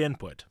the right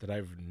input that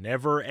I've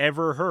never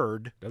ever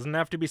heard. Doesn't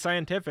have to be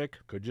scientific.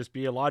 Could just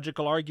be a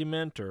logical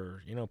argument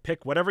or,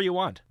 pick whatever you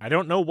want. I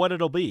don't know what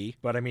it'll be,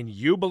 but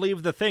you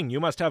believe the thing. You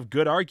must have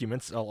good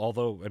arguments,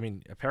 although,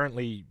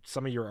 apparently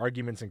some of your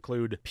arguments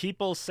include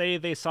people say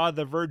they saw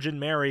the Virgin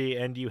Mary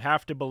and you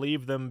have to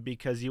believe them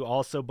because you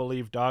also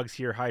believe dogs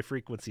hear high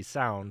frequency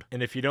sound.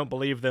 And if you don't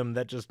believe them,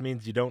 that just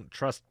means you don't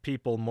trust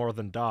people more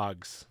than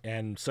dogs.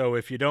 And so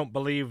if you don't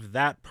believe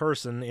that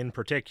person in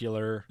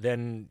particular,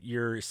 then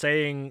you're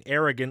saying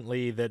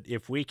arrogantly that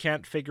if we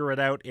can't figure it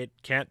out, it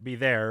can't be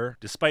there,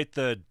 despite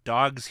the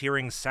dogs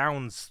hearing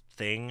sounds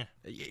thing.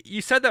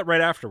 You said that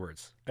right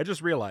afterwards. I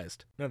just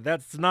realized. Now,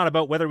 that's not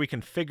about whether we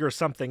can figure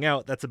something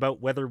out. That's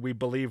about whether we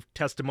believe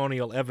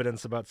testimonial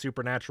evidence about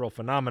supernatural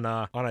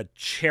phenomena on a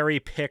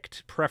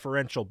cherry-picked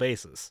preferential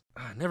basis.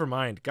 Never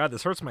mind. God,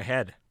 this hurts my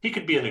head. He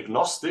could be an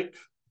agnostic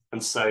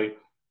and say,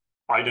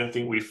 I don't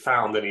think we've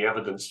found any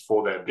evidence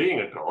for there being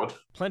a God.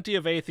 Plenty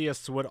of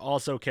atheists would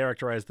also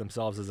characterize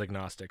themselves as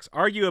agnostics.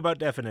 Argue about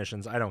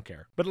definitions, I don't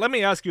care. But let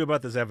me ask you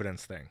about this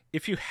evidence thing.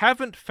 If you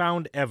haven't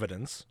found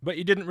evidence, but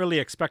you didn't really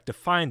expect to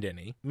find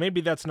any,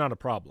 maybe that's not a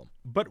problem.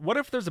 But what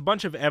if there's a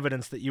bunch of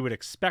evidence that you would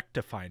expect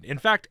to find? In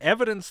fact,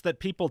 evidence that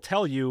people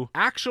tell you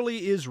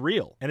actually is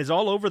real and is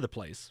all over the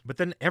place. But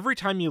then every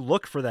time you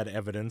look for that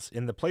evidence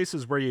in the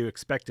places where you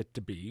expect it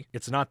to be,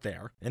 it's not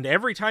there. And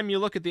every time you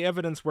look at the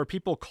evidence where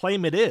people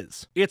claim it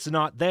is, it's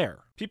not there.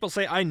 People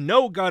say, I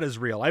know God is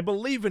real. I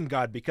believe in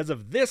God because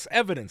of this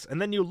evidence. And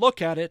then you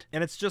look at it,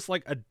 and it's just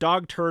like a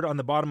dog turd on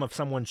the bottom of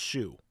someone's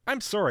shoe.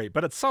 I'm sorry,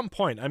 but at some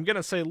point, I'm going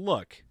to say,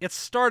 look, it's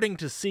starting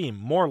to seem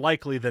more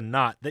likely than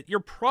not that you're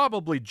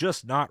probably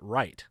just not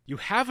right. You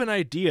have an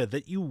idea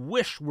that you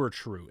wish were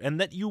true and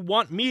that you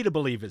want me to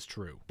believe is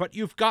true, but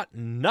you've got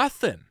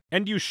nothing,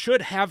 and you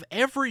should have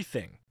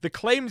everything. The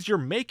claims you're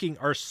making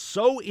are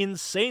so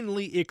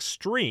insanely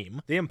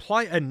extreme, they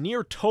imply a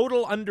near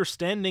total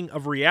understanding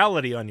of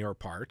reality on your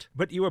part,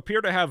 but you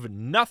appear to have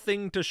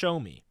nothing to show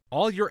me.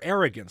 All your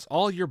arrogance,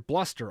 all your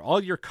bluster,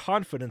 all your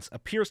confidence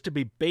appears to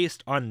be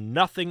based on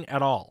nothing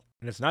at all.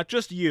 And it's not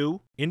just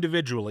you,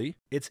 individually,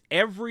 it's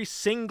every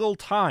single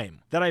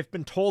time that I've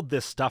been told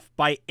this stuff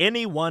by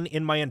anyone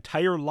in my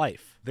entire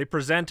life. They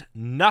present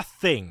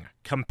nothing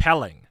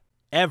compelling,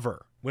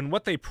 ever, when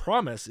what they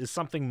promise is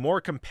something more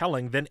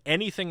compelling than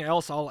anything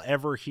else I'll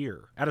ever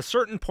hear. At a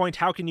certain point,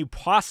 how can you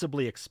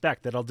possibly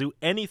expect that I'll do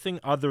anything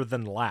other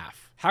than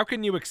laugh? How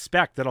can you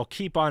expect that I'll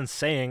keep on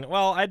saying,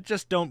 well, I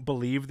just don't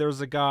believe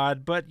there's a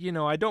God, but,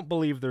 I don't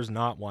believe there's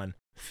not one?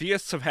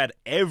 Theists have had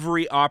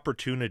every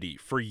opportunity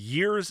for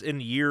years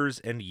and years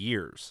and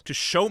years to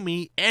show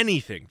me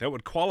anything that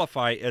would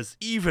qualify as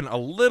even a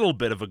little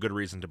bit of a good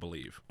reason to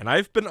believe. And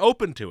I've been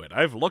open to it.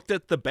 I've looked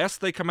at the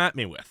best they come at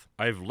me with.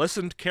 I've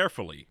listened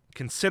carefully,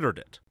 considered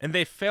it, and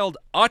they failed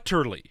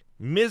utterly,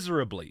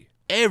 miserably,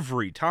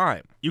 every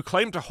time. You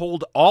claim to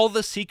hold all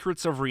the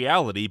secrets of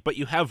reality, but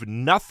you have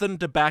nothing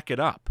to back it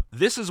up.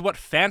 This is what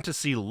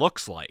fantasy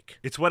looks like.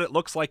 It's what it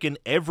looks like in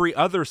every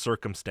other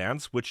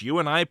circumstance, which you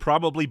and I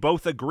probably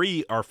both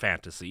agree are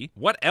fantasy.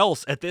 What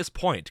else at this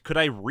point could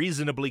I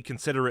reasonably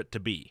consider it to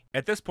be?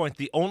 At this point,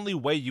 the only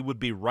way you would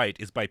be right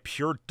is by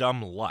pure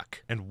dumb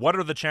luck. And what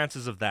are the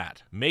chances of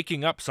that?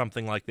 Making up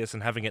something like this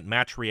and having it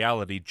match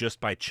reality just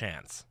by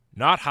chance.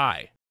 Not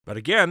high. But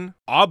again,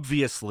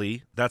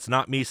 obviously, that's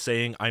not me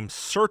saying I'm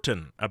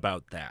certain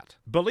about that.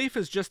 Belief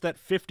is just that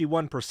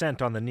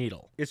 51% on the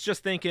needle. It's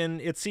just thinking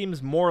it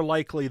seems more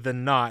likely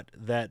than not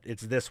that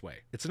it's this way.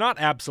 It's not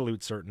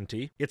absolute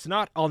certainty. It's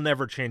not I'll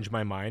never change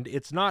my mind.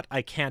 It's not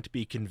I can't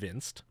be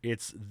convinced.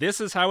 It's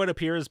this is how it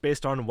appears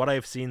based on what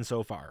I've seen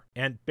so far.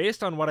 And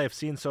based on what I've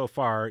seen so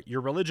far, your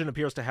religion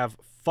appears to have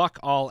fuck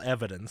all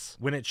evidence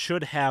when it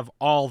should have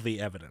all the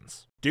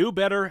evidence. Do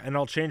better and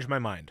I'll change my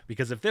mind.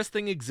 Because if this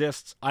thing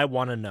exists, I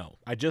want to know.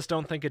 I just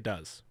don't think it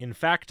does. In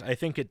fact, I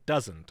think it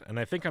doesn't. And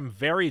I think I'm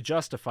very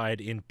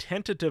justified in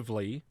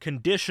tentatively,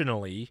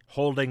 conditionally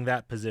holding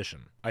that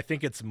position. I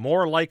think it's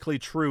more likely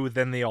true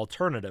than the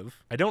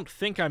alternative. I don't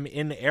think I'm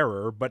in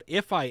error, but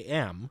if I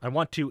am, I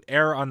want to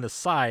err on the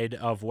side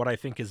of what I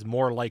think is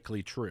more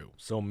likely true.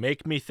 So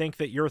make me think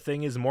that your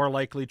thing is more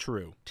likely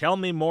true. Tell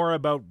me more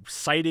about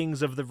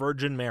sightings of the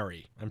Virgin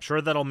Mary. I'm sure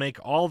that'll make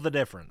all the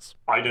difference.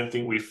 I don't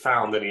think we've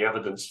found any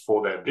evidence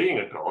for there being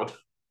a God.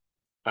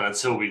 And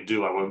until we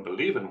do, I won't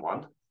believe in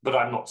one. But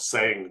I'm not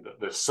saying that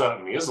there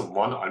certainly isn't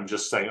one. I'm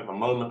just saying at the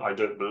moment I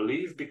don't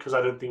believe because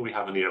I don't think we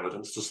have any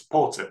evidence to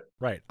support it.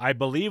 Right. I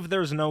believe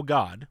there's no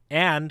God,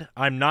 and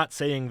I'm not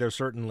saying there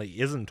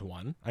certainly isn't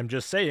one. I'm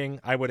just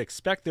saying I would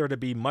expect there to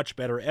be much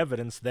better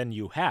evidence than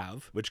you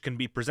have, which can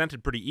be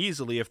presented pretty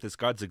easily if this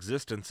God's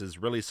existence is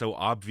really so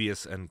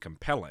obvious and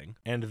compelling,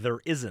 and there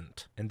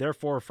isn't. And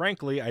therefore,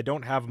 frankly, I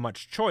don't have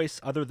much choice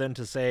other than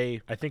to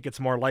say I think it's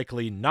more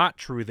likely not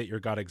true that your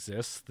God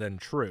exists than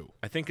true.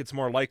 I think it's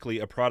more likely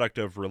a product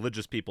of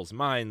religious people's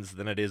minds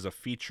than it is a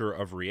feature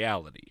of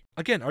reality.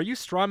 Again, are you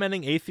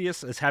strawmanning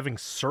atheists as having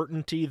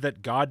certainty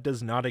that God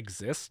does not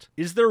exist?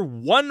 Is there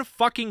one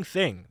fucking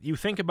thing you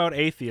think about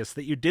atheists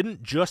that you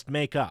didn't just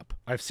make up?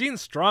 I've seen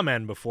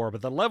strawman before,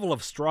 but the level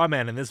of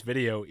strawman in this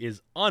video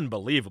is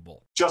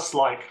unbelievable. Just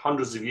like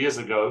hundreds of years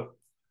ago,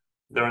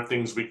 there are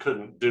things we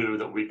couldn't do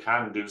that we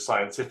can do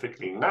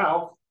scientifically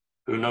now.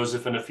 Who knows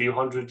if in a few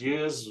hundred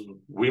years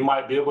we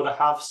might be able to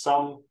have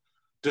some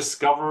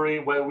discovery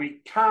where we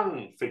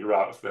can figure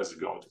out if there's a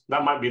God.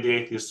 That might be the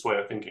atheist's way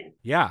of thinking.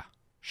 Yeah.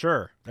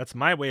 Sure, that's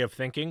my way of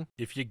thinking.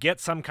 If you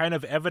get some kind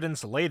of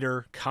evidence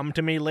later, come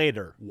to me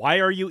later. Why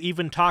are you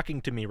even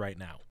talking to me right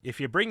now? If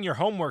you bring your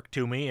homework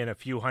to me in a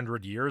few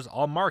hundred years,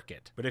 I'll mark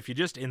it. But if you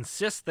just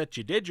insist that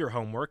you did your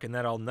homework and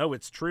that I'll know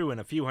it's true in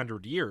a few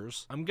hundred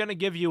years, I'm gonna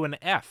give you an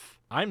F.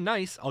 I'm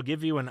nice, I'll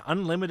give you an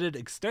unlimited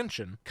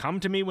extension. Come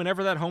to me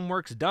whenever that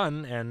homework's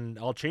done and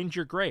I'll change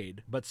your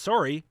grade. But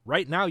sorry,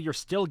 right now you're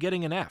still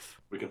getting an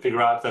F. We can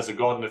figure out if there's a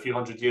God in a few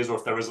hundred years or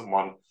if there isn't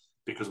one,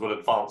 because we'll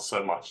advance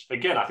so much.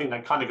 Again, I think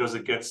that kind of goes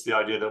against the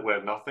idea that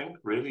we're nothing,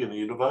 really, in the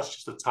universe,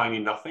 just a tiny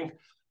nothing.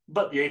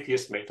 But the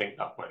atheist may think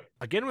that way.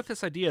 Again, with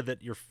this idea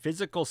that your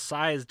physical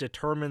size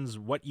determines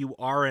what you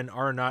are and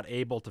are not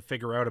able to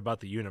figure out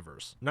about the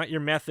universe. Not your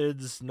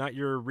methods, not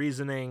your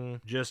reasoning,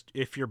 just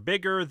if you're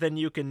bigger, then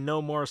you can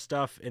know more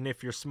stuff, and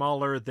if you're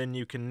smaller, then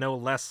you can know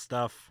less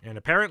stuff. And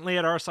apparently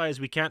at our size,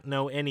 we can't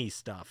know any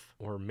stuff.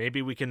 Or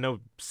maybe we can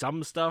know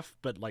some stuff,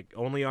 but like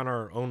only on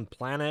our own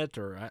planet,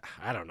 or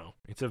I don't know.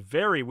 It's a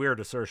very weird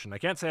assertion. I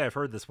can't say I've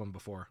heard this one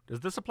before. Does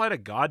this apply to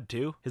God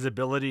too? His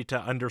ability to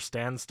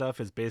understand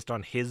stuff is based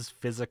on his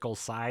physical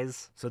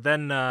size? So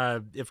then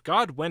if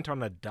God went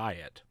on a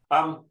diet...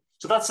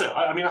 So that's it.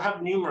 I mean, I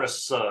have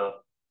numerous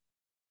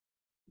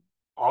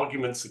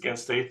arguments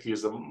against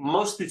atheism,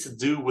 mostly to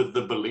do with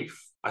the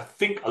belief. I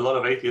think a lot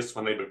of atheists,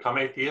 when they become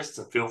atheists,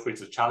 and feel free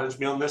to challenge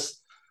me on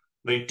this,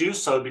 they do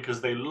so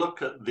because they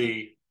look at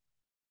the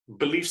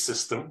belief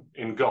system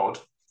in God,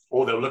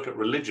 or they'll look at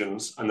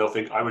religions and they'll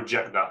think, I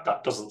reject that.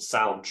 That doesn't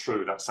sound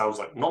true. That sounds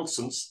like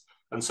nonsense.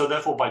 And so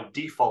therefore, by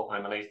default,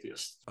 I'm an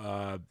atheist.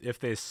 If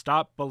they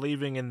stop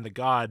believing in the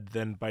God,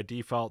 then by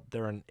default,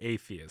 they're an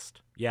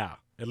atheist. Yeah,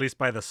 at least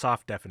by the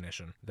soft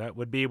definition. That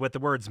would be what the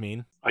words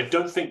mean. I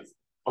don't think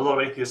a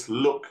lot of atheists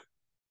look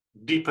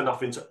deep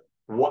enough into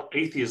what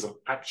atheism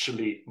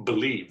actually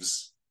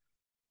believes.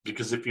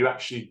 Because if you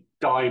actually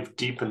dive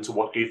deep into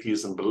what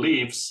atheism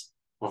believes,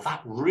 well,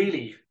 that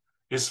really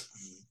is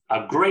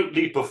a great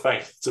leap of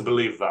faith to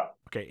believe that.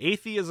 Okay,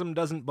 atheism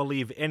doesn't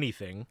believe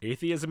anything.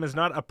 Atheism is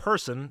not a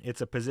person,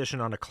 it's a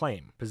position on a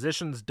claim.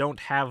 Positions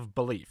don't have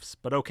beliefs,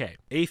 but okay.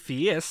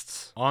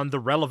 Atheists, on the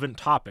relevant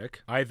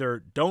topic,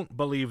 either don't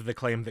believe the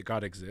claim that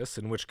God exists,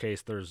 in which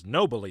case there's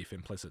no belief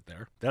implicit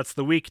there. That's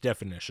the weak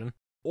definition.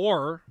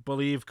 or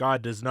believe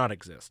God does not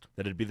exist.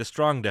 That'd be the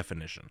strong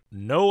definition.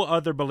 No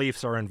other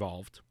beliefs are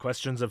involved.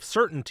 Questions of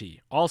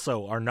certainty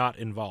also are not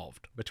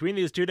involved. Between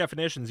these two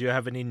definitions, you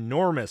have an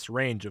enormous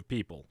range of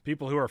people.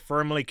 People who are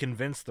firmly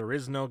convinced there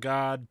is no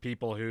God,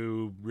 people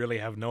who really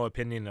have no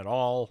opinion at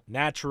all,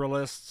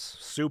 naturalists,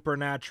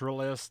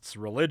 supernaturalists,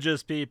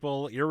 religious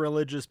people,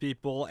 irreligious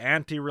people,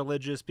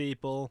 anti-religious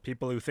people,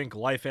 people who think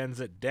life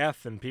ends at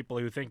death, and people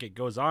who think it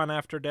goes on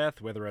after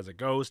death, whether as a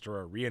ghost or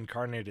a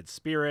reincarnated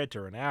spirit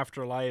or an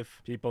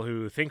afterlife, people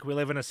who think we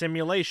live in a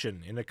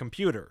simulation, in a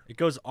computer. It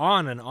goes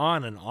on and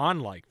on and on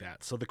like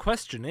that. So the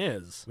question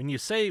is, when you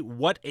say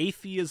what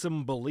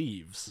atheism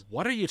believes,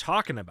 what are you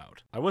talking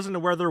about? I wasn't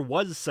aware there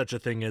was such a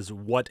thing as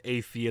what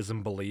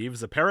atheism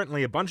believes.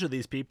 Apparently a bunch of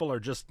these people are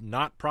just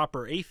not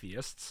proper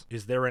atheists.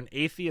 Is there an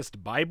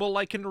atheist Bible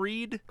I can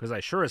read? Because I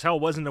sure as hell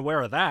wasn't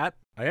aware of that.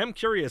 I am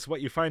curious what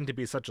you find to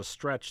be such a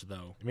stretch,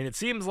 though. I mean, it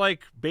seems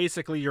like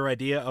basically your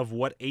idea of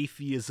what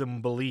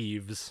atheism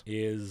believes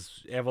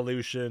is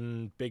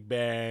evolution, Big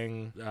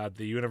Bang,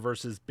 the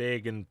universe is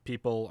big and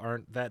people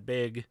aren't that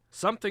big.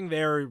 Something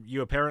there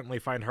you apparently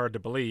find hard to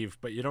believe,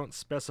 but you don't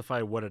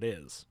specify what it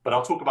is. But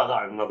I'll talk about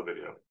that in another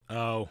video.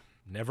 Oh,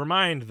 never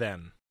mind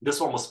then. This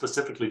one was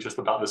specifically just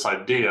about this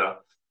idea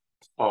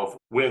of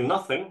we're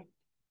nothing,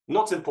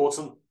 not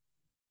important,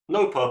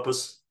 no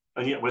purpose,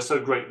 and yet we're so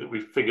great that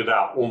we've figured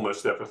out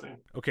almost everything.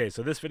 Okay,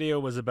 so this video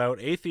was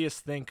about atheists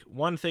think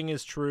one thing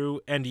is true,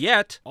 and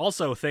yet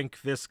also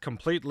think this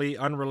completely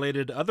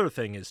unrelated other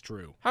thing is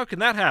true. How can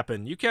that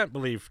happen? You can't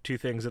believe two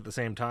things at the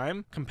same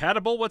time.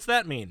 Compatible? What's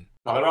that mean?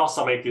 Now, there are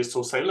some atheists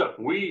who'll say, look,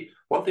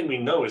 one thing we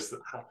know is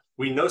that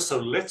we know so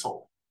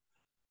little.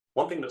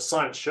 One thing that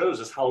science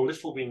shows is how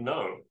little we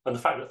know, and the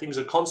fact that things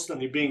are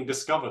constantly being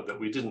discovered that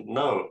we didn't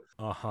know.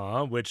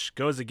 Which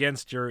goes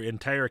against your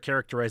entire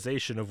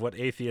characterization of what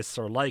atheists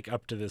are like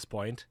up to this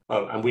point.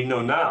 And we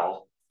know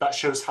now. That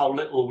shows how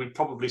little we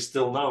probably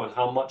still know and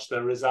how much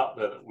there is out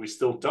there that we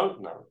still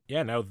don't know.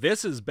 Yeah, now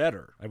this is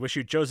better. I wish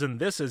you'd chosen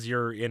this as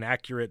your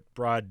inaccurate,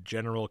 broad,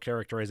 general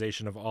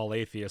characterization of all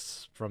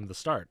atheists from the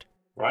start.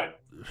 Right?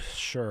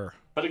 Sure.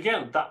 But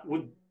again, that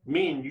would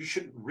mean you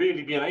shouldn't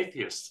really be an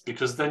atheist,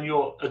 because then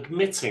you're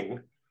admitting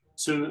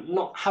to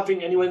not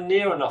having anywhere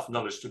near enough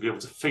knowledge to be able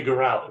to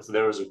figure out if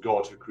there is a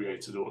God who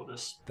created all of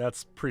this.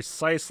 That's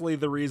precisely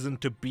the reason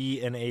to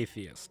be an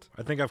atheist.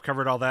 I think I've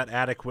covered all that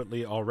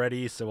adequately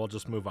already, so I'll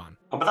just move on.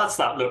 But that's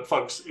that. Look,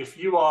 folks, if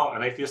you are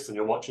an atheist and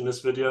you're watching this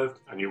video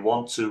and you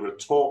want to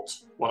retort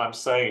what I'm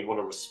saying, you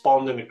want to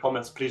respond in the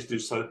comments, please do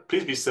so.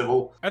 Please be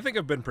civil. I think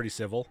I've been pretty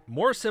civil.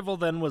 More civil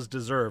than was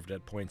deserved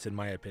at points, in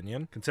my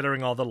opinion,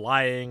 considering all the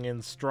lying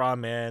and straw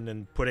men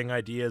and putting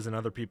ideas in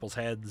other people's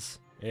heads.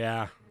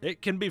 Yeah,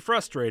 it can be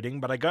frustrating,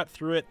 but I got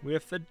through it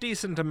with a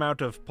decent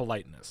amount of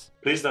politeness.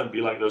 Please don't be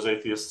like those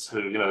atheists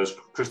who, those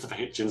Christopher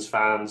Hitchens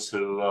fans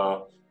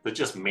who, they're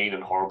just mean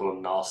and horrible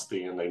and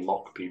nasty, and they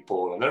mock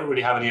people, and they don't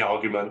really have any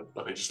argument,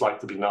 but they just like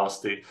to be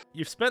nasty.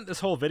 You've spent this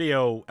whole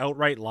video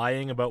outright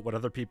lying about what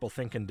other people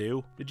think and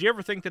do. Did you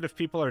ever think that if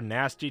people are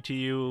nasty to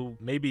you,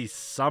 maybe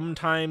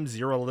sometimes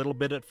you're a little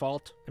bit at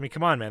fault? I mean,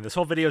 come on, man. This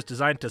whole video is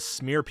designed to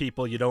smear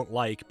people you don't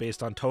like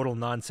based on total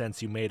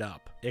nonsense you made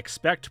up.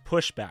 Expect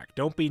pushback.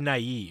 Don't be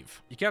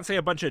naive. You can't say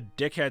a bunch of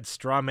dickhead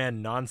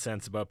strawman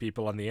nonsense about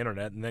people on the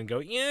internet and then go,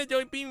 yeah,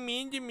 don't be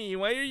mean to me.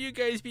 Why are you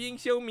guys being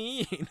so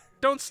mean?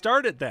 Don't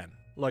start it then.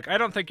 Look, I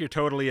don't think you're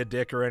totally a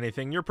dick or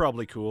anything. You're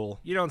probably cool.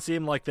 You don't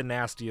seem like the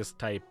nastiest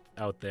type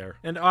out there.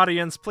 And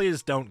audience,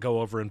 please don't go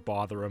over and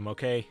bother him,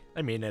 okay?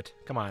 I mean it.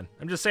 Come on.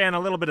 I'm just saying a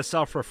little bit of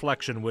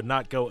self-reflection would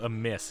not go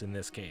amiss in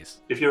this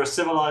case. If you're a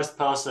civilized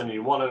person and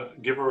you want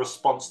to give a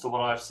response to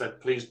what I've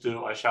said, please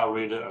do. I shall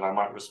read it and I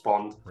might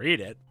respond. Read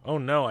it? Oh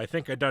no, I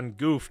think I done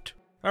goofed.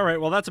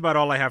 Alright, well that's about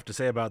all I have to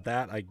say about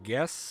that, I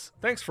guess.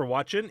 Thanks for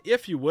watching.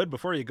 If you would,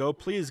 before you go,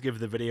 please give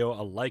the video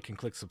a like and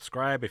click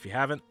subscribe if you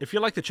haven't. If you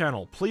like the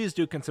channel, please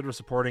do consider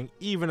supporting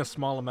even a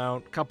small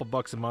amount, a couple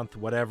bucks a month,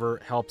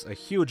 whatever, helps a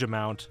huge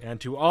amount. And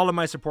to all of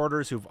my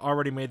supporters who've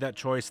already made that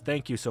choice,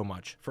 thank you so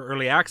much. For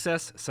early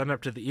access, sign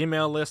up to the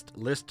email list,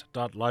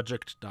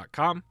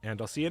 list.logicked.com, and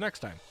I'll see you next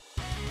time.